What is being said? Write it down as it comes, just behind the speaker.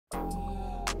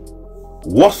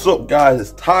What's up, guys?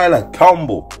 It's Tyler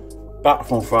Campbell, back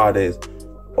from Fridays.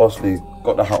 Obviously,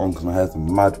 got the hat on because my hair's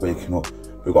mad waking up.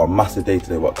 We've got a massive day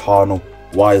today. We've got Cardinal,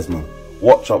 Wiseman.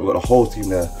 Watch out, we've got the whole team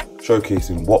there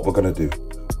showcasing what we're going to do.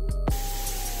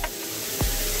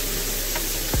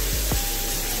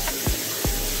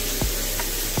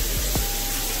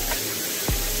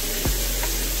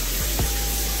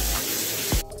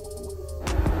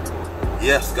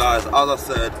 Yes, guys, as I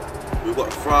said, we've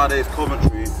got Friday's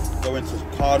commentary going to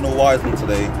Cardinal Wiseman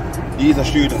today. These are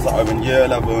students that are in year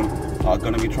 11, are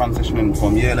going to be transitioning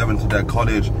from year 11 to their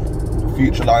college,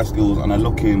 future life skills, and are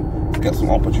looking to get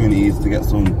some opportunities, to get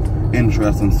some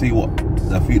interest and see what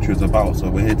their future is about.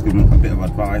 So we're here to give them a bit of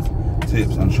advice,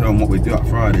 tips, and show them what we do at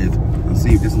Fridays and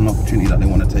see if this is an opportunity that they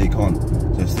want to take on.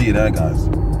 So see you there, guys.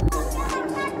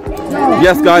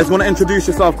 Yes, guys, want to introduce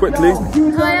yourself quickly?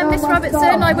 Hi, I'm Miss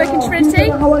Robertson, I work in Trinity.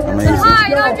 Amazing.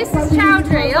 Hi, I'm Mrs.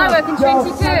 Chowdhury, I work in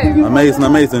Trinity too. Amazing,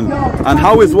 amazing. And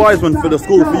how is Wiseman for the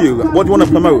school for you? What do you want to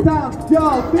promote? Wiseman, we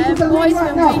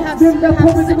have such a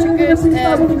good community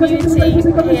here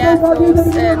for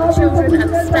children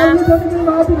and staff.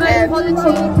 Quality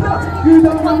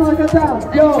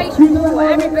education for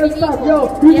everybody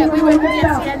equal. Yeah, we work with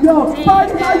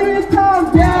the SEND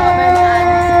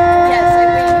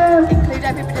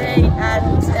everybody,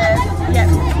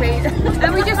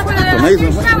 and we just want to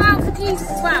shout out to Jesus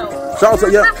as well. Shout out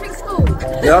to, yeah. Catholic school.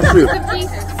 Yeah, that's true. With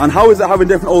Jesus. And how is it having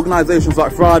different organisations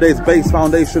like Friday's Base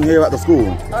Foundation here at the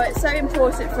school? Oh, it's so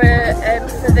important for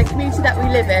the community that we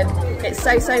live in. It's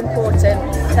so important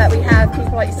that we have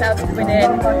people like yourselves coming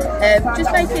in,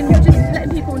 just letting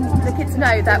people, the kids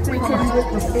know that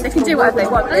they can do whatever they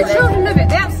want. Really. The children love it.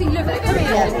 They absolutely love it.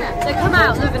 They come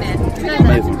out loving it.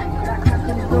 Amazing.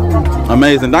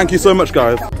 Amazing. Thank you so much,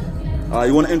 guys.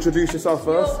 You want to introduce yourself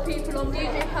first? People on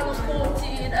DJ Callum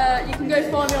 14. You can go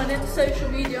find me on social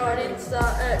media on Insta,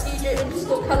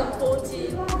 DJ_Callum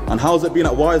 14. And how's it been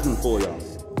at Wiseman for you?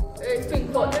 It's been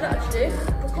quite good actually.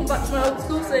 I've come back to my old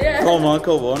school, so yeah. Come on,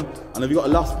 come on. And have you got a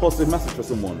last positive message for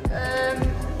someone?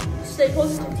 Stay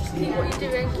positive, just keep what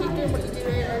you're doing, keep doing what you're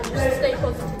doing, and just stay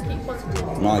positive, keep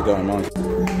positive. My God, my God.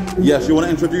 Yes, you want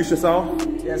to introduce yourself?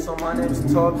 Yeah, so my name's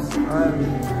Tobbs. I'm a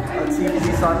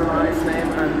TVC Cardinal name,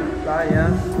 and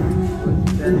yeah.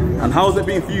 And how's it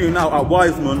been for you now at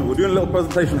Wiseman? We're doing a little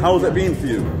presentation. How's it been for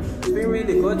you? It's been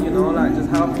really good, you know, like just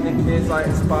helping the kids, like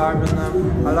inspiring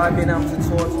them. I like being able to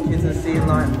talk to kids and seeing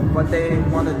like what they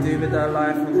want to do with their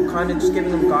life and kind of just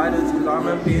giving them guidance, because I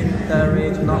remember being their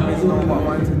age and not really knowing what I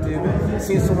wanted to do, but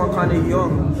seeing someone kind of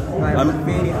young, like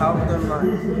really help them, like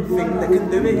think they can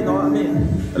do it, you know what I mean?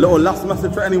 A little last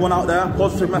message for anyone out there,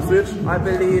 positive message? I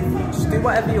believe just do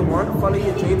whatever you want, follow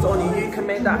your dreams, only you can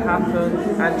make that happen,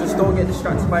 and just don't get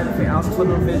distracted by anything else,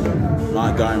 tunnel vision.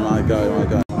 My guy, my guy, my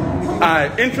guy.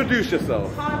 Alright, introduce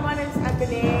yourself. Hi, my name's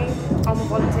Ebony. I'm a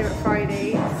volunteer at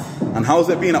Fridays. And how's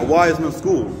it been at Wiseman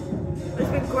School? It's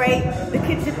been great. The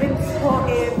kids have been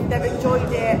supportive. They've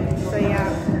enjoyed it. So yeah.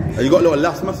 Have you got a little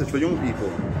last message for young people?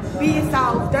 Be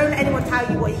yourself. Don't let anyone tell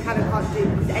you what you can and can't do,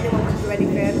 because anyone can do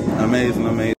anything. Amazing,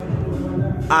 amazing.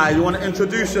 Alright, you want to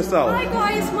introduce yourself? Hi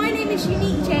guys, my name is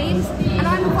Unique James and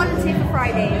I'm a volunteer for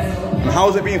Fridays. And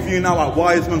how's it been for you now at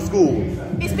Wiseman School?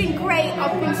 It's been great.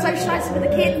 I've been socialising with the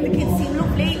kids. The kids seem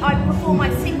lovely. I perform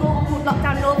my single called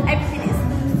Lockdown Love. Everything is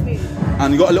smooth.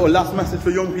 And you got a little last message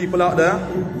for young people out there?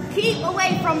 Keep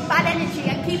away from bad energy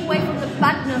and keep away from the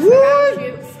badness around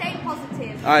you. Stay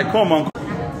positive. Alright, come on.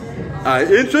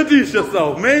 Alright, introduce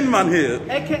yourself. Main man here.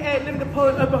 AKA Live the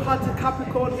Poet Overhearted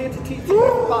Capricorn, here to teach you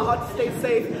about how to stay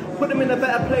safe, put them in a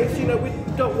better place, you know, we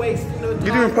don't waste, you know, time.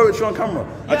 You're doing poetry on camera?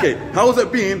 Yeah. Okay, how's it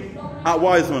been at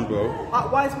Wiseman, bro? At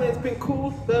Wiseman, it's been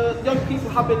cool. The young people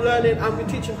have been learning and we're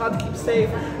teaching how to keep safe,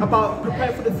 about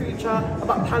preparing for the future,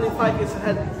 about planning 5 years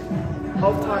ahead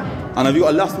of time. And have you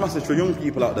got a last message for young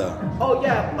people out there? Oh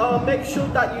yeah, make sure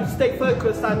that you stay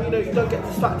focused and you know you don't get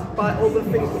distracted by all the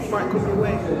things which might come your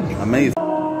way. Amazing.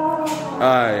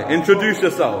 Alright, introduce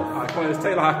yourself. It's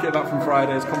Taylor Hackett, back from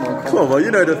Fridays. Come on, you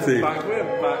know the team. Back, we're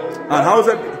back. And how's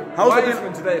it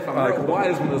been today, fam?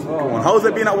 Wiseman as well. Come on, how's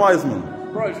it been at Wiseman?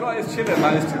 Bro, it's like it's chilling,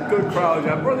 man. It's a good crowd,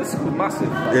 yeah. Bro, this school's massive.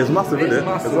 Like, it's massive, isn't it? It's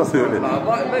massive, isn't it? It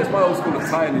makes my old school look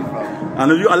tiny, fam.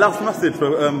 And have you got a last message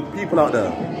for people out there?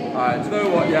 Alright, do you know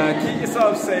what, yeah? Keep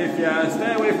yourself safe, yeah.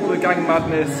 Stay away from all the gang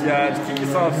madness, yeah. Just keep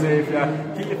yourself safe,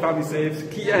 yeah. Keep your family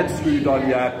safe. Keep your head screwed on,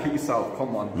 yeah. Peace out,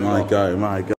 come on. My guy,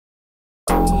 my guy.